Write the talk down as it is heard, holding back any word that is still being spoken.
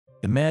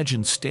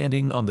Imagine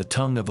standing on the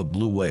tongue of a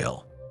blue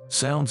whale.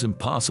 Sounds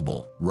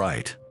impossible,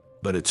 right?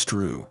 But it's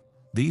true.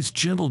 These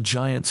gentle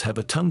giants have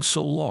a tongue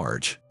so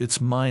large, it's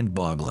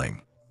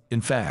mind-boggling.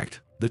 In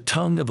fact, the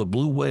tongue of a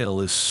blue whale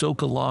is so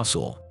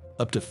colossal,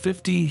 up to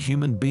 50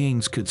 human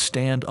beings could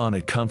stand on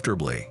it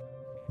comfortably.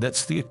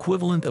 That's the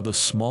equivalent of a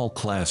small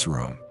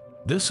classroom.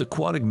 This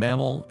aquatic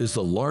mammal is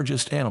the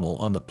largest animal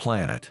on the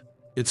planet.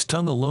 Its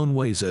tongue alone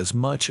weighs as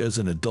much as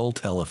an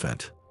adult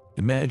elephant.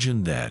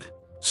 Imagine that.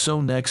 So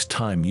next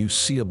time you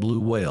see a blue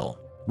whale,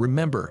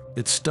 remember,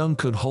 its tongue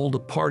could hold a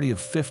party of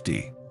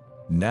 50.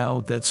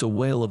 Now that's a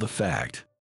whale of a fact.